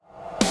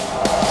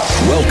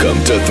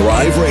Welcome to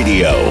Thrive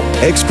Radio,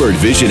 expert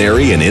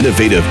visionary and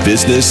innovative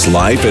business,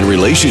 life, and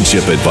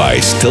relationship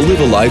advice to live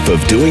a life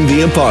of doing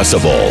the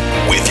impossible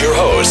with your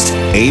host,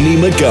 Amy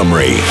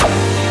Montgomery.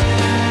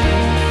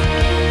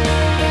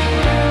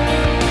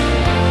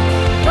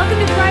 Welcome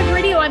to Thrive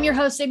Radio. I'm your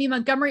host, Amy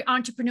Montgomery,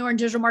 entrepreneur and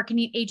digital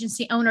marketing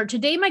agency owner.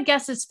 Today, my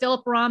guest is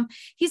Philip Rahm.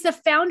 He's the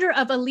founder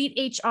of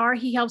Elite HR.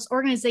 He helps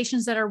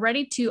organizations that are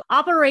ready to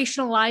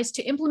operationalize,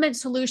 to implement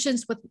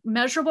solutions with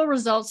measurable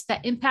results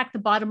that impact the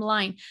bottom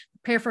line,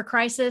 prepare for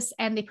crisis,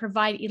 and they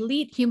provide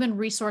elite human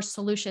resource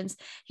solutions.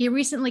 He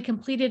recently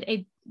completed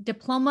a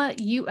diploma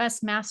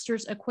U.S.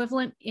 master's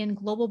equivalent in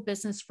global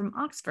business from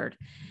Oxford.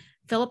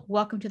 Philip,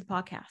 welcome to the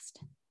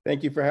podcast.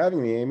 Thank you for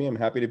having me, Amy. I'm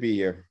happy to be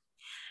here.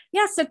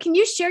 Yeah. So can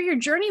you share your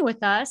journey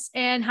with us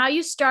and how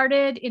you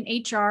started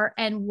in HR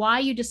and why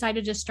you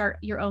decided to start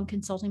your own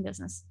consulting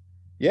business?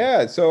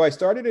 Yeah. So I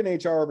started in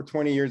HR over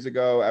 20 years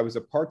ago. I was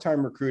a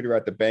part-time recruiter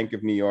at the Bank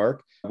of New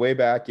York way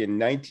back in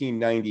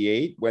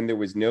 1998 when there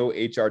was no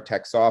HR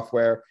tech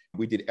software.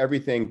 We did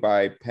everything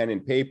by pen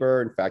and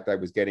paper. In fact, I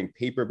was getting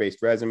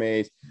paper-based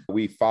resumes.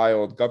 We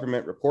filed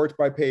government reports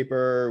by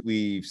paper.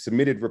 We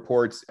submitted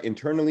reports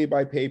internally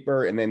by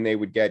paper, and then they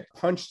would get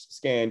punched,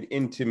 scanned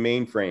into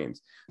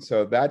mainframes.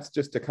 So that's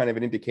just a kind of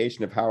an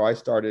indication of how I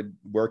started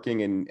working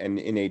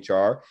in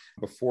HR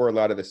before a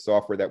lot of the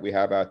software that we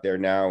have out there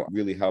now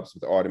really helps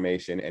with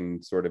automation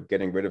and sort of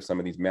getting rid of some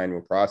of these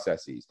manual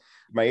processes.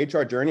 My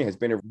HR journey has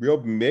been a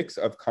real mix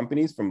of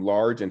companies from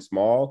large and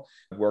small.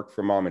 I've worked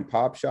for mom and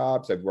pop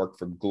shops. I've worked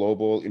for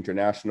global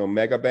international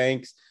mega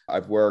banks.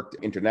 I've worked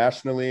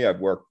internationally.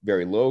 I've worked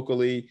very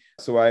locally.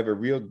 So I have a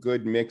real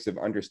good mix of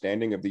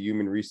understanding of the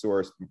human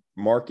resource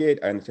market,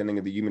 understanding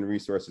of the human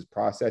resources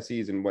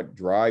processes and what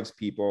drives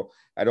people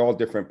at all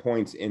different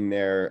points in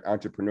their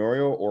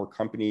entrepreneurial or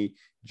company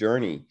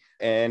journey.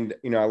 And,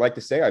 I like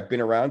to say I've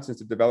been around since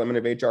the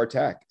development of HR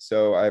tech.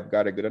 So I've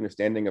got a good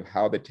understanding of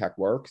how the tech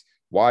works,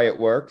 why it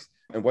works,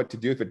 and what to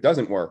do if it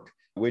doesn't work,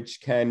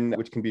 which can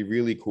be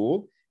really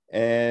cool.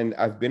 And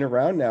I've been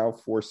around now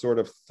for sort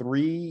of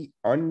 3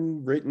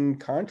 unwritten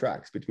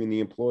contracts between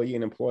the employee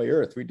and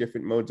employer, 3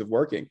 different modes of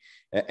working.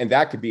 And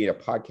that could be a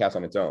podcast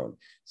on its own.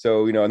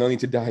 So, I don't need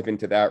to dive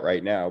into that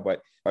right now,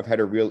 but I've had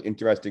a real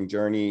interesting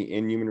journey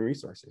in human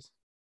resources.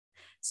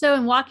 So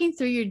in walking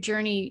through your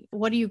journey,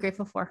 what are you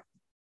grateful for?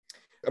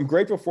 I'm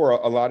grateful for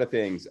a lot of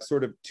things.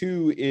 Sort of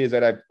 2 is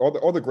that I've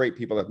all the great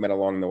people I've met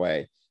along the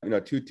way.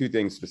 Two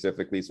things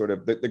specifically, sort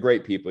of the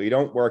great people. You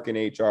don't work in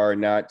HR and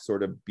not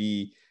sort of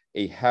be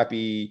a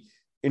happy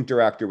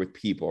interactor with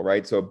people,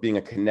 right? So being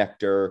a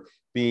connector,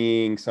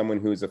 being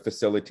someone who's a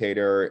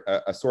facilitator,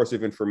 a source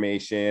of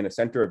information, a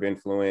center of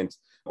influence,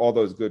 all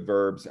those good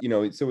verbs,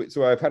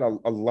 so I've had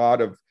a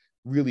lot of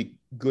really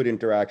good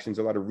interactions,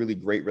 a lot of really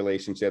great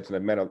relationships, and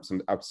I've met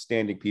some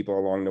outstanding people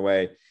along the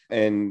way.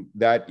 And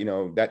that,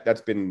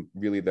 that's been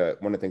really one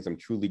of the things I'm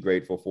truly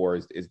grateful for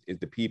is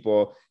the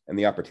people and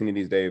the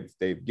opportunities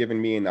they've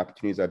given me and the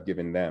opportunities I've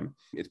given them.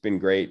 It's been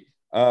great.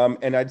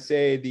 And I'd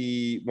say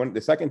the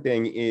second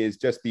thing is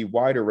just the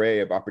wide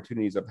array of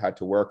opportunities I've had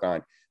to work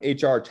on.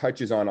 HR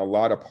touches on a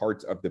lot of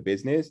parts of the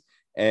business.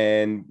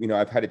 And,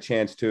 I've had a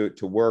chance to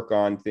work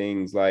on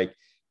things like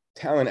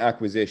talent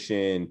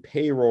acquisition,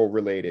 payroll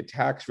related,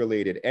 tax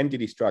related,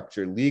 entity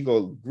structure,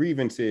 legal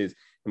grievances,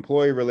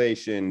 employee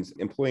relations,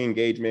 employee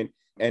engagement,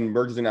 and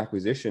mergers and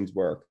acquisitions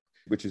work,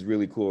 which is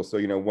really cool. So,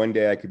 one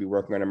day I could be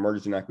working on a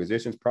mergers and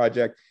acquisitions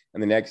project,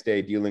 and the next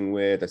day dealing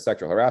with a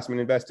sexual harassment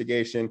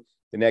investigation,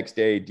 the next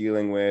day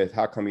dealing with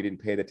how come you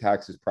didn't pay the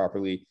taxes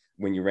properly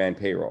when you ran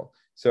payroll.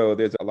 So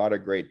there's a lot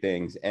of great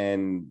things.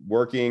 And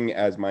working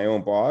as my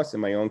own boss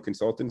and my own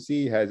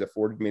consultancy has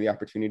afforded me the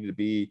opportunity to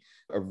be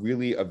a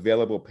really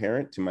available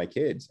parent to my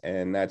kids.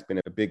 And that's been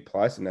a big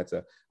plus. And that's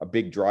a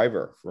big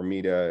driver for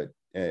me to,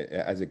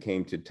 as it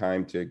came to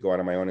time to go out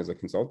on my own as a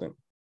consultant.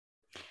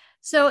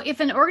 So if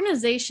an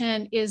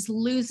organization is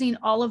losing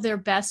all of their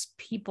best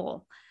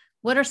people,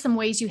 what are some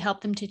ways you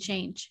help them to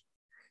change?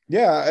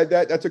 Yeah,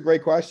 that's a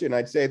great question.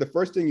 I'd say the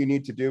first thing you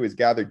need to do is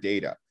gather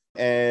data.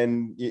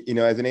 And,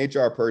 as an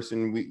HR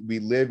person, we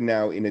live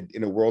now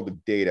in a world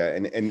of data,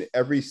 and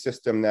every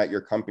system that your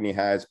company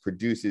has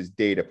produces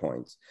data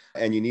points.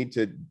 And you need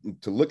to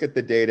look at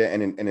the data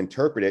and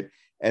interpret it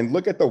and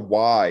look at the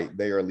why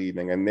they are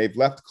leaving. And they've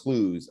left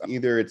clues.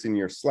 Either it's in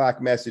your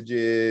Slack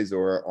messages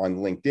or on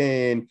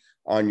LinkedIn,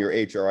 on your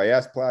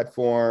HRIS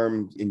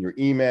platform, in your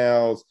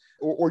emails,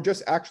 or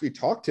just actually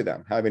talk to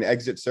them, have an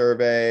exit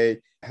survey,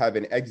 have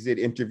an exit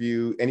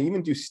interview, and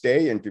even do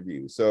stay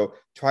interviews. So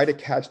try to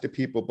catch the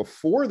people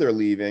before they're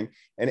leaving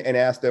and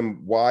ask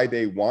them why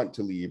they want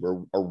to leave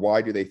or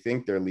why do they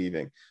think they're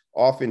leaving.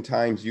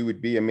 Oftentimes you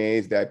would be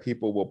amazed that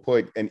people will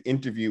put an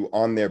interview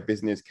on their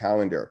business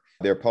calendar,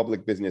 their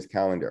public business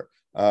calendar.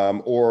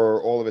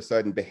 Or all of a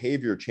sudden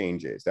behavior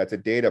changes. That's a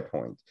data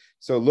point.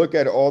 So look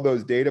at all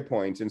those data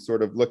points and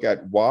sort of look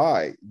at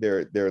why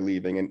they're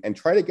leaving and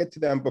try to get to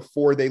them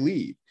before they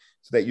leave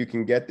so that you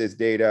can get this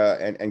data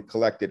and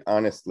collect it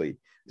honestly.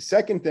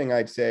 Second thing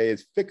I'd say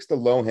is fix the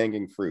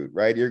low-hanging fruit,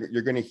 right?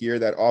 You're going to hear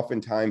that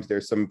oftentimes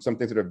there's some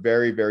things that are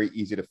very, very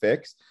easy to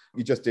fix.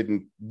 You just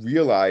didn't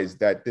realize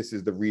that this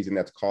is the reason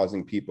that's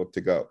causing people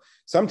to go.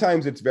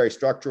 Sometimes it's very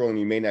structural and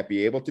you may not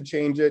be able to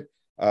change it.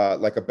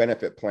 Like a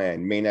benefit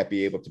plan may not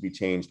be able to be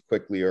changed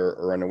quickly or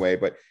run away,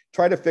 but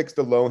try to fix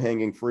the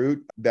low-hanging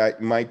fruit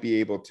that might be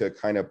able to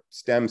kind of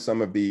stem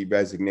some of the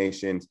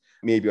resignations,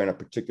 maybe on a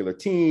particular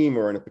team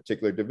or in a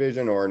particular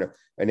division or in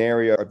an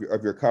area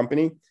of your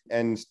company,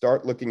 and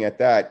start looking at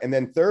that. And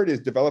then third is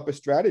develop a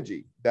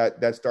strategy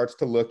that starts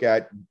to look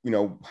at,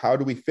 how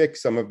do we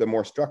fix some of the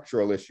more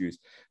structural issues?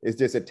 Is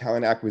this a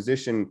talent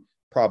acquisition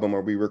problem?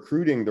 Are we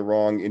recruiting the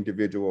wrong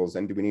individuals?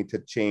 And do we need to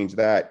change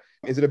that?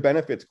 Is it a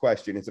benefits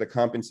question? Is it a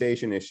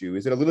compensation issue?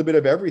 Is it a little bit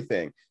of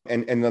everything?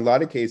 And in a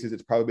lot of cases,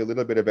 it's probably a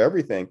little bit of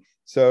everything.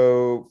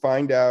 So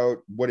find out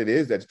what it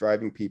is that's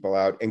driving people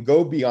out and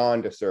go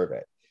beyond a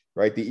survey,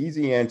 right? The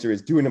easy answer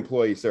is do an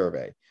employee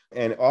survey.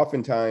 And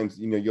oftentimes,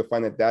 you'll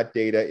find that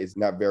data is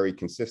not very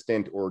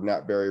consistent or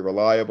not very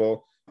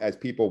reliable, as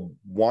people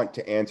want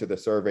to answer the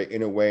survey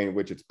in a way in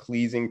which it's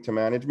pleasing to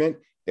management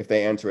if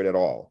they answer it at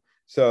all.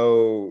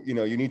 So, you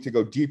need to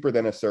go deeper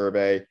than a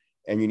survey,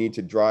 and you need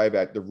to drive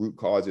at the root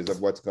causes of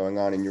what's going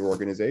on in your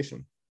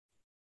organization.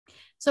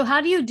 So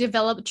how do you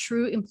develop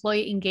true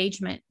employee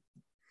engagement?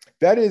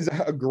 That is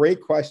a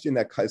great question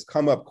that has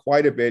come up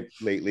quite a bit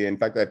lately. In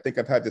fact, I think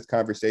I've had this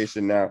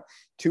conversation now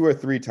 2 or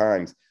 3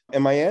 times.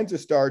 And my answer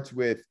starts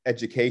with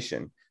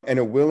education and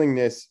a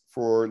willingness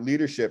for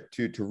leadership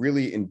to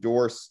really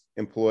endorse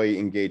employee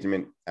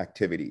engagement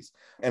activities.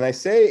 And I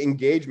say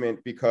engagement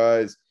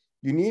because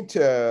you need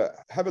to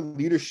have a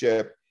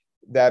leadership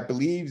that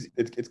believes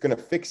it's going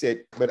to fix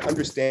it, but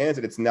understands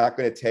that it's not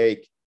going to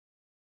take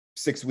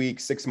 6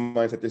 weeks, 6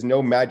 months, that there's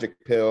no magic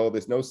pill,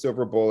 there's no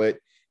silver bullet.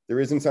 There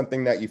isn't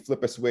something that you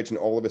flip a switch and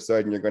all of a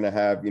sudden you're going to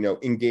have,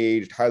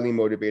 engaged, highly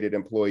motivated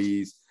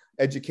employees.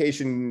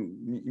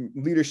 Education,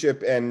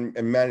 leadership, and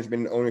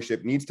management and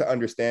ownership needs to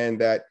understand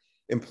that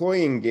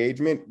employee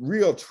engagement,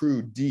 real,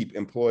 true, deep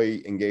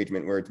employee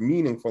engagement, where it's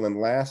meaningful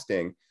and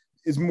lasting,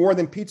 is more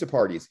than pizza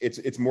parties.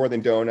 It's more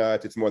than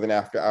donuts. It's more than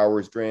after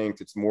hours drinks.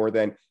 It's more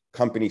than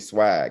company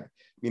swag.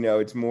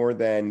 It's more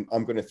than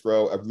I'm going to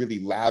throw a really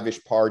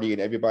lavish party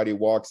and everybody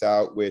walks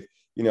out with,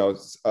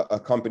 a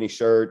company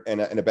shirt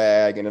and a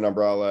bag and an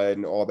umbrella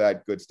and all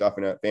that good stuff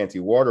and a fancy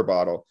water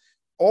bottle.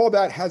 All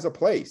that has a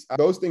place.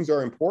 Those things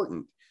are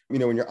important.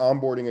 When you're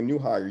onboarding a new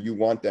hire, you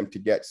want them to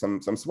get some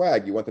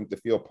swag. You want them to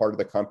feel part of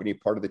the company,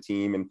 part of the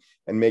team,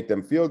 and make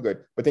them feel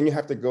good. But then you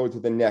have to go to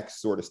the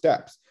next sort of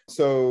steps.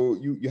 So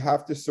you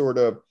have to sort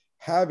of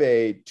have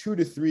a 2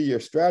 to 3 year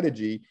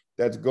strategy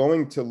that's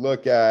going to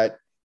look at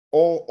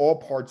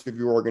all parts of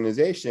your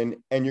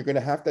organization. And you're going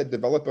to have to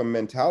develop a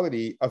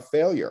mentality of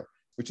failure,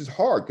 which is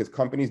hard because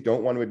companies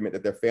don't want to admit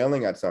that they're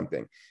failing at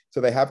something. So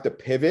they have to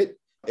pivot,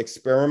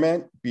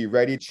 experiment, be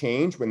ready to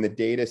change when the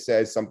data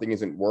says something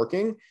isn't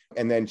working,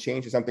 and then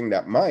change to something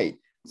that might.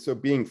 So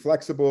being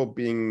flexible,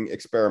 being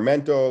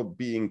experimental,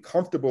 being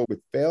comfortable with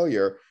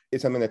failure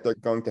is something that they're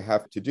going to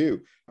have to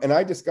do. And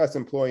I discuss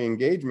employee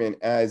engagement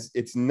as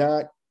it's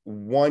not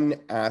one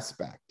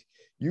aspect.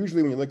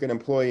 Usually when you look at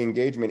employee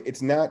engagement,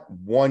 it's not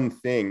one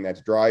thing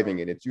that's driving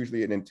it. It's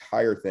usually an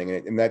entire thing.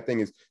 And that thing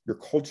is your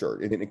culture.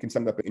 And it can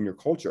sum up in your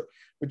culture.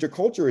 But your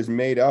culture is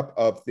made up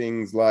of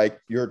things like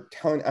your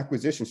talent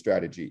acquisition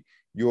strategy,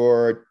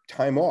 your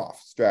time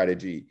off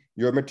strategy,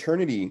 your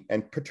maternity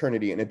and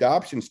paternity and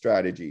adoption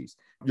strategies,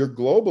 your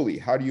globally.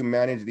 How do you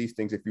manage these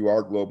things if you are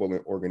a global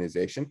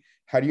organization?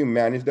 How do you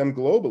manage them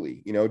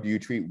globally? Do you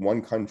treat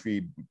one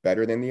country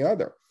better than the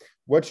other?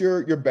 What's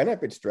your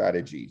benefit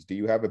strategies? Do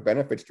you have a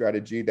benefit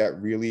strategy that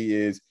really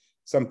is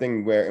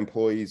something where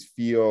employees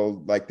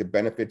feel like the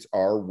benefits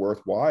are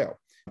worthwhile?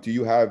 Do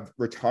you have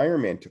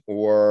retirement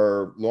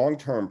or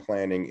long-term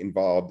planning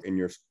involved in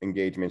your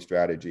engagement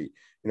strategy?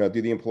 Do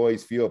the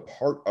employees feel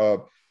part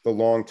of the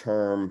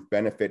long-term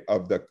benefit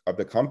of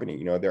the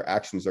company? Their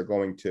actions are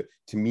going to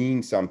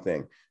mean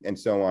something, and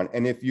so on.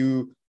 And if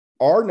you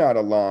are not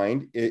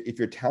aligned, if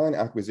your talent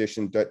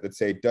acquisition, let's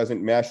say,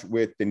 doesn't mesh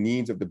with the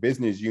needs of the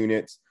business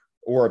units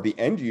or of the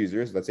end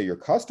users, let's say your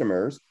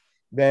customers,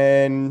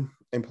 then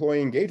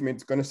employee engagement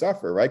is going to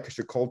suffer, right? Because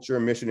your culture,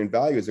 mission, and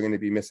values are going to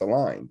be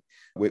misaligned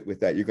with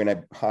that. You're going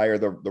to hire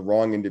the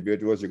wrong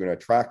individuals. You're going to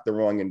attract the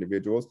wrong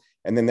individuals.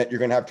 And then that you're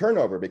going to have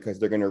turnover because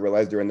they're going to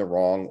realize they're in the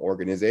wrong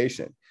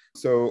organization.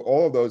 So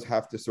all of those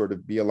have to sort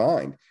of be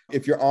aligned.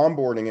 If your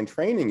onboarding and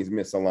training is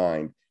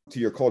misaligned to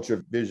your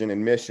culture, vision,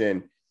 and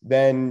mission,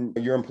 then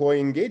your employee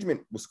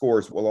engagement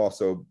scores will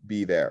also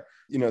be there.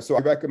 So I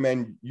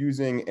recommend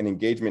using an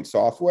engagement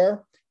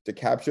software to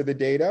capture the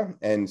data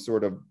and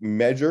sort of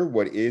measure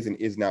what is and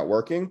is not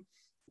working.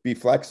 Be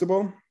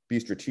flexible, be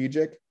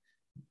strategic,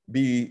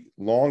 be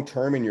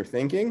long-term in your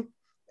thinking,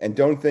 and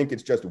don't think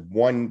it's just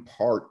one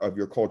part of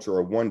your culture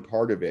or one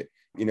part of it.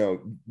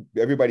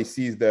 Everybody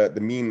sees the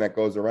meme that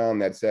goes around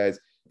that says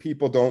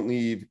people don't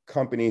leave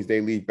companies,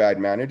 they leave bad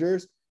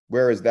managers.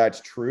 Whereas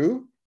that's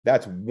true,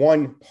 that's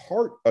one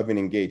part of an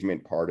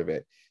engagement part of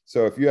it.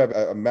 So if you have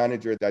a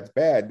manager that's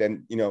bad,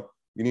 then,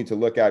 you need to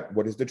look at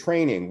what is the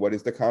training, what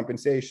is the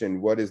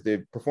compensation, what is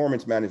the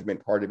performance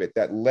management part of it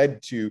that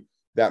led to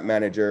that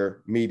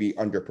manager maybe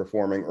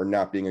underperforming or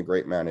not being a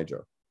great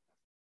manager.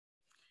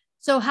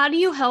 So how do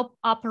you help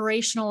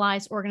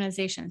operationalize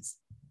organizations?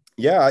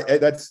 Yeah,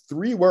 that's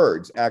 3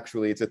 words,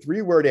 actually. It's a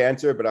 3-word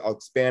answer, but I'll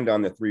expand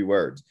on the 3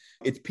 words.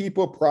 It's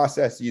people,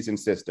 processes, and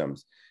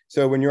systems.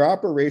 So when you're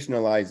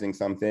operationalizing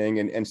something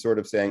and sort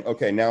of saying,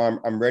 okay, now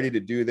I'm ready to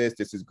do this.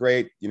 This is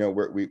great.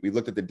 We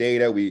looked at the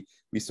data, we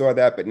saw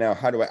that, but now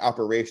how do I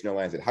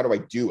operationalize it? How do I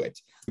do it?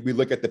 We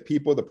look at the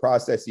people, the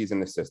processes,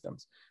 and the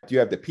systems. Do you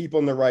have the people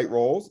in the right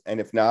roles? And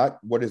if not,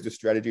 what is the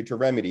strategy to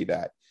remedy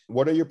that?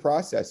 What are your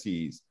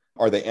processes?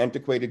 Are they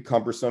antiquated,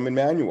 cumbersome, and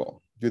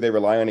manual? Do they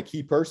rely on a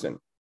key person?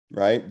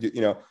 Right?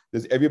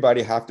 Does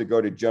everybody have to go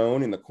to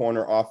Joan in the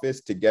corner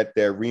office to get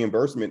their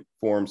reimbursement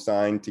form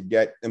signed to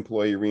get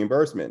employee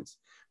reimbursements?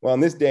 Well, in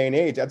this day and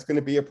age, that's going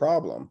to be a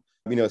problem.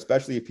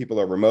 Especially if people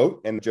are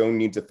remote and Joan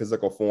needs a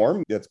physical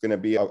form, that's going to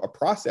be a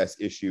process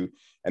issue.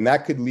 And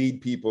that could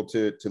lead people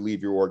to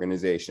leave your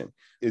organization.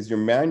 Is your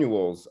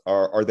manuals,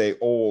 are they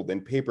old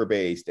and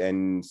paper-based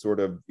and sort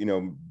of,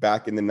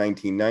 back in the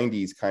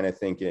 1990s kind of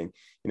thinking?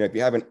 If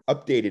you haven't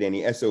updated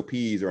any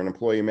SOPs or an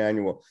employee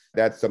manual,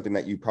 that's something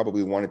that you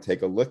probably want to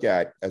take a look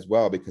at as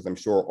well, because I'm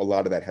sure a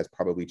lot of that has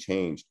probably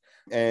changed.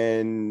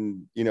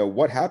 And,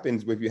 what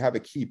happens if you have a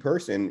key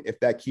person, if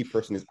that key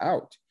person is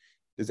out?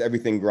 Does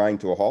everything grind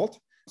to a halt?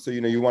 So,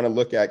 you want to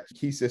look at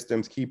key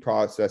systems, key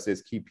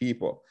processes, key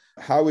people.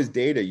 How is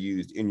data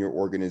used in your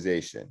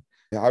organization?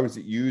 How is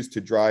it used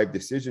to drive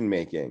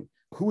decision-making?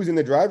 Who is in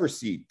the driver's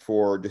seat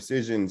for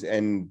decisions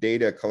and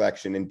data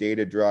collection and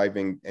data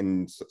driving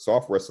and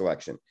software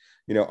selection?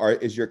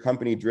 Is your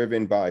company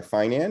driven by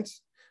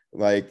finance?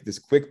 Like, does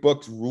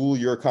QuickBooks rule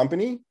your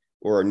company,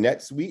 or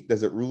NetSuite,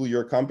 does it rule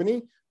your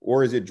company?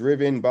 Or is it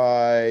driven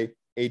by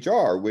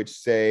HR, which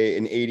say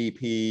an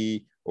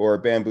ADP or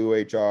Bamboo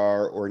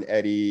HR or an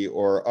Eddy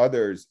or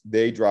others,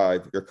 they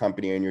drive your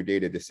company and your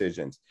data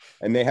decisions.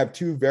 And they have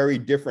 2 very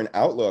different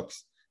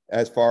outlooks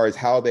as far as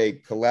how they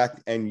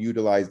collect and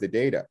utilize the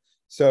data.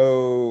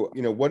 So,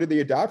 what are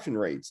the adoption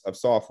rates of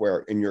software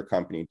in your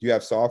company? Do you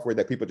have software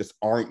that people just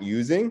aren't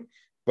using,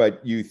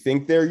 but you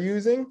think they're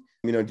using?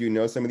 Do you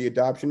know some of the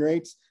adoption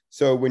rates?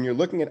 So when you're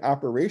looking at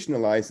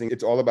operationalizing,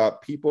 it's all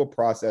about people,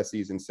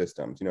 processes, and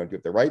systems. Do you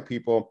have the right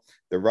people,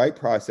 the right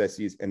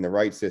processes, and the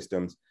right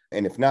systems?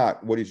 And if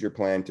not, what is your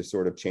plan to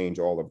sort of change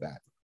all of that?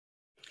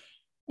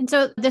 And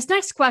so this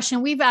next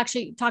question, we've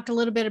actually talked a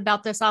little bit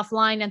about this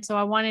offline. And so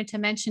I wanted to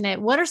mention it.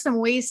 What are some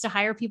ways to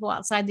hire people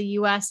outside the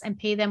US and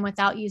pay them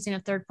without using a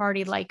third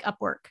party like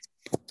Upwork?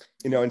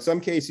 In some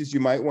cases, you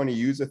might want to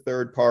use a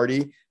third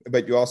party,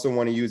 but you also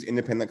want to use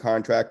independent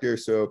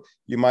contractors. So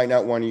you might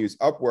not want to use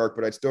Upwork,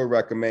 but I'd still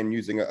recommend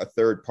using a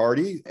third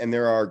party. And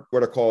there are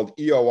what are called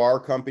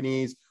EOR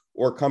companies,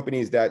 or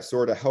companies that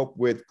sort of help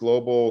with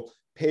global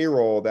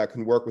payroll that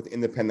can work with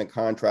independent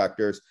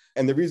contractors.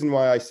 And the reason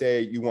why I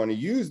say you want to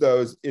use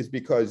those is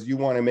because you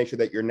want to make sure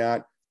that you're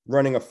not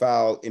running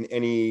afoul in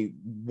any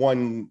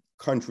one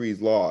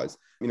country's laws.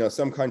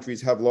 Some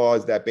countries have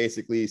laws that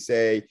basically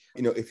say,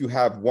 if you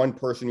have one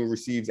person who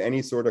receives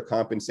any sort of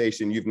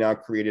compensation, you've now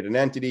created an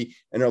entity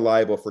and are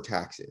liable for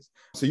taxes.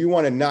 So you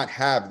want to not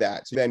have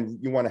that. So then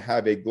you want to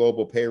have a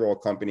global payroll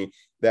company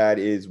that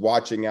is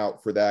watching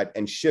out for that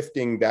and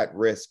shifting that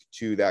risk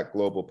to that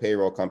global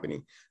payroll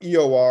company.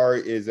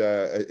 EOR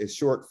is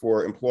short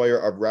for employer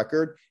of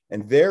record,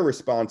 and they're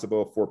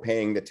responsible for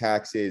paying the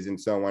taxes and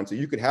so on. So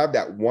you could have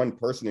that one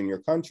person in your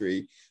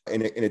country,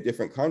 in a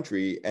different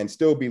country, and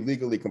still be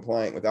legally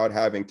compliant without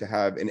having to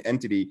have an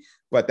entity,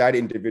 but that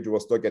individual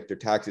still get their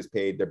taxes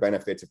paid, their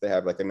benefits if they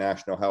have like a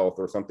national health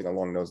or something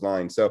along those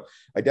lines. So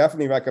I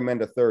definitely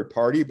recommend a third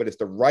party, but it's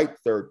the right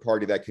third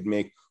party that could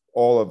make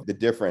all of the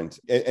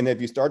difference. And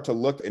if you start to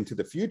look into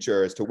the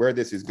future as to where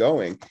this is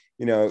going,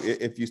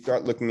 if you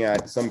start looking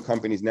at, some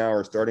companies now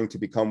are starting to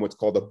become what's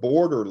called a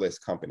borderless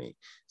company.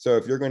 So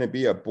if you're going to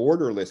be a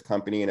borderless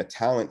company and a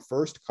talent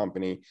first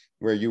company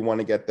where you want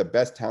to get the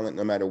best talent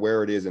no matter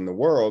where it is in the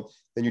world,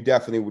 then you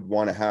definitely would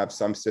want to have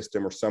some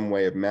system or some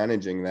way of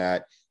managing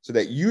that, so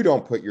that you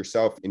don't put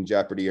yourself in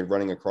jeopardy of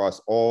running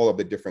across all of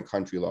the different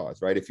country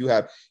laws, right? If you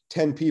have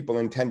 10 people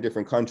in 10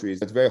 different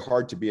countries, it's very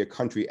hard to be a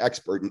country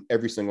expert in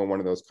every single one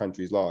of those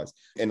countries' laws.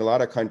 And a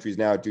lot of countries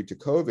now, due to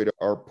COVID,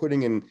 are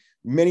putting in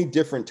many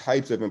different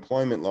types of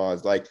employment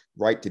laws, like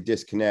right to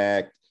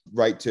disconnect,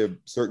 right to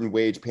certain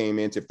wage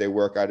payments if they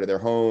work out of their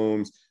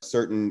homes,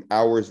 certain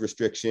hours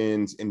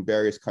restrictions in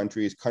various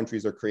countries.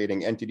 Countries are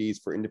creating entities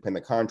for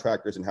independent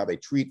contractors and how they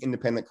treat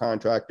independent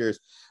contractors.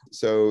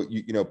 So,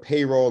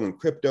 payroll and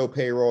crypto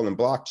payroll and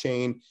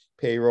blockchain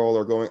payroll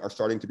are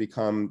starting to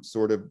become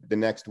sort of the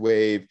next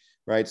wave,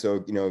 right?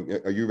 So,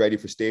 are you ready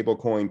for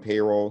stablecoin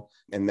payroll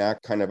and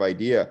that kind of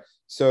idea?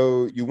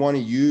 So you want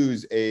to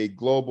use a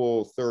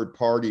global third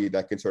party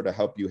that can sort of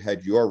help you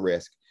hedge your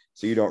risk,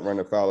 so you don't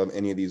run afoul of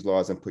any of these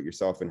laws and put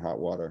yourself in hot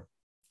water.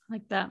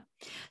 Like that.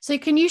 So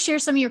can you share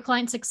some of your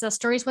client success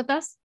stories with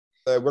us?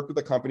 I worked with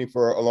the company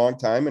for a long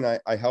time, and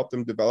I helped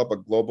them develop a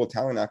global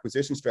talent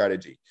acquisition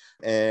strategy.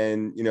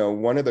 And,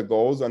 one of the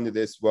goals under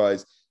this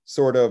was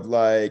sort of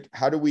like,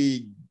 how do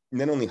we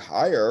not only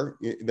hire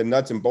the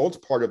nuts and bolts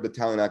part of the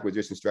talent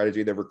acquisition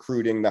strategy, the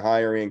recruiting, the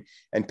hiring,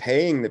 and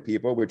paying the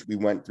people, which we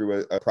went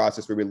through a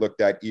process where we looked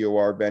at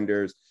EOR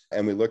vendors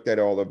and we looked at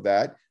all of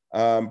that.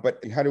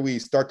 But how do we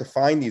start to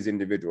find these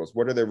individuals?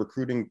 What are the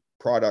recruiting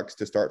products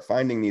to start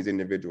finding these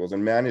individuals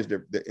and manage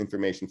the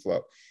information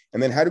flow?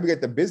 And then how do we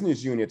get the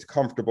business units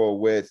comfortable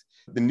with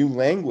the new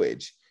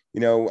language?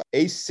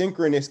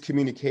 Asynchronous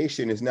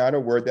communication is not a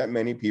word that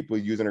many people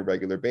use on a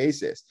regular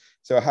basis.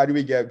 So how do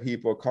we get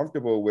people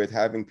comfortable with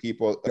having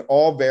people in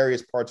all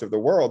various parts of the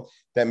world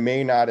that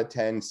may not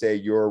attend, say,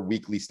 your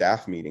weekly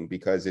staff meeting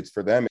because it's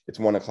for them, it's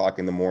 1:00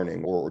 in the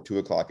morning or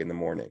 2:00 in the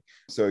morning.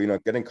 So,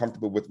 getting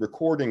comfortable with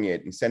recording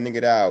it and sending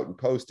it out and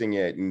posting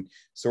it and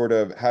sort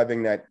of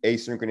having that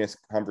asynchronous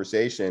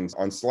conversations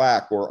on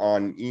Slack or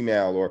on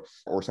email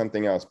or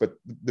something else. But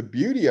the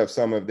beauty of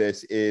some of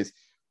this is,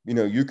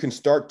 you can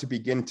start to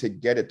begin to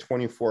get a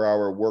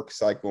 24-hour work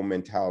cycle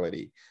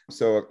mentality.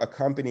 So a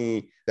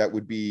company that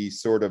would be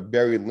sort of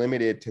very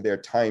limited to their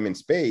time and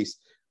space,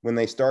 when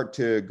they start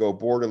to go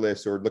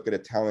borderless or look at a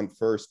talent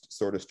first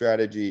sort of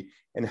strategy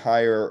and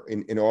hire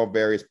in all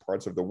various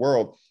parts of the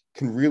world,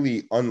 can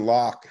really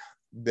unlock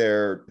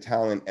their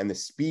talent and the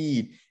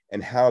speed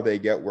and how they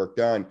get work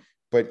done.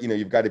 But,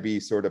 you've got to be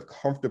sort of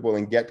comfortable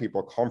and get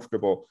people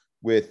comfortable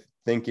with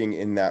thinking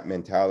in that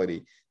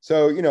mentality.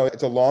 So,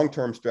 it's a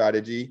long-term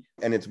strategy,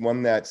 and it's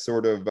one that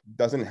sort of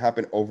doesn't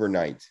happen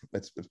overnight.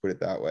 Let's put it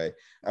that way.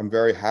 I'm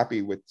very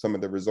happy with some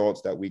of the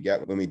results that we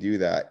get when we do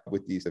that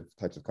with these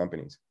types of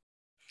companies.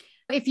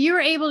 If you were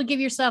able to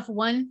give yourself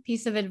one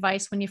piece of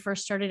advice when you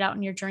first started out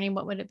in your journey,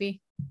 what would it be?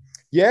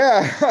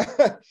 Yeah,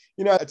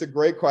 it's a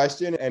great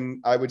question. And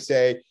I would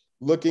say,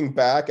 looking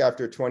back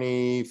after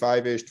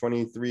 25-ish,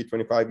 23,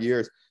 25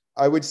 years,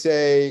 I would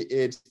say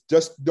it's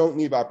just don't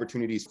leave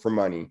opportunities for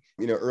money.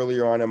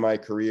 Earlier on in my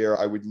career,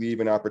 I would leave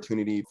an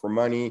opportunity for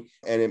money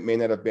and it may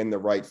not have been the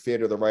right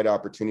fit or the right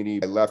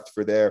opportunity I left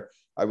for there.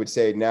 I would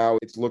say now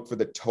it's look for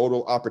the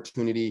total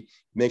opportunity,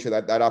 make sure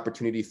that that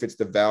opportunity fits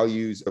the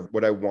values of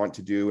what I want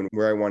to do and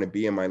where I want to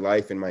be in my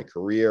life and my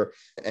career.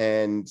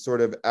 And sort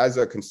of as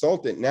a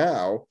consultant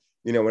now,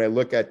 when I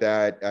look at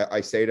that,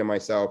 I say to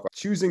myself,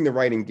 choosing the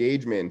right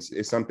engagements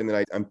is something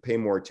that I pay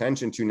more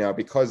attention to now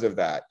because of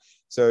that.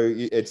 So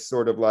it's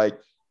sort of like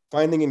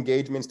finding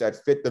engagements that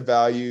fit the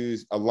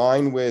values,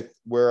 align with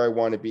where I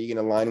want to be and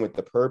align with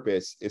the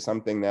purpose is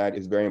something that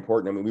is very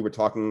important. I mean, we were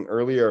talking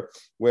earlier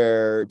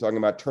where we're talking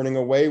about turning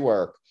away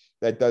work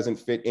that doesn't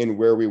fit in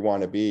where we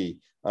want to be.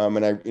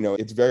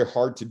 It's very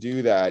hard to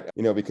do that,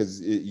 because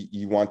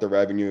you want the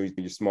revenue,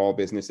 your small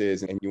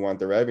businesses, and you want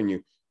the revenue.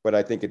 But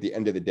I think at the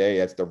end of the day,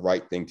 that's the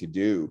right thing to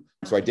do.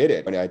 So I did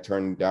it. And I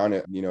turned down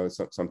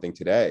something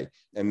today.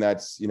 And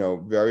that's,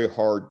 very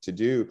hard to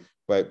do.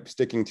 But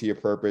sticking to your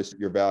purpose,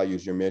 your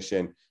values, your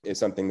mission is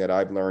something that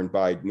I've learned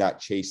by not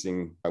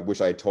chasing. I wish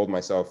I had told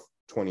myself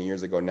 20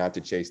 years ago not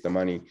to chase the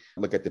money.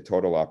 Look at the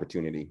total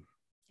opportunity.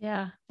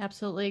 Yeah,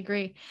 absolutely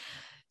agree.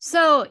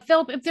 So,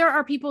 Philip, if there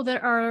are people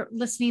that are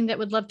listening that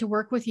would love to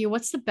work with you,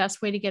 what's the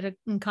best way to get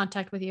in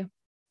contact with you?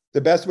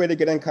 The best way to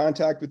get in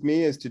contact with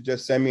me is to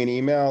just send me an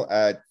email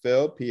at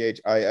phil,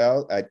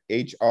 PHIL, at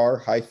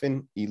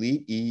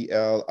hr-elite,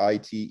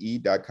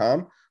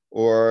 ELITE.com,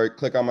 or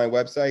click on my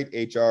website,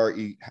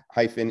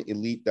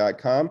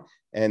 hr-elite.com.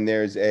 And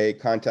there's a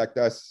contact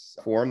us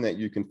form that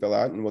you can fill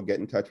out and we'll get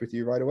in touch with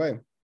you right away.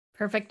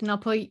 Perfect. And I'll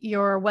put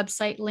your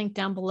website link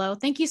down below.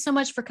 Thank you so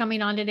much for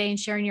coming on today and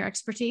sharing your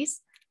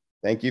expertise.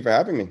 Thank you for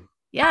having me.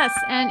 Yes.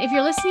 And if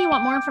you're listening, you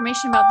want more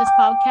information about this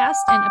podcast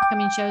and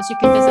upcoming shows, you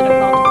can visit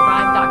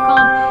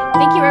appealtothrive.com.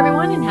 Thank you,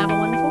 everyone, and have a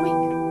wonderful week.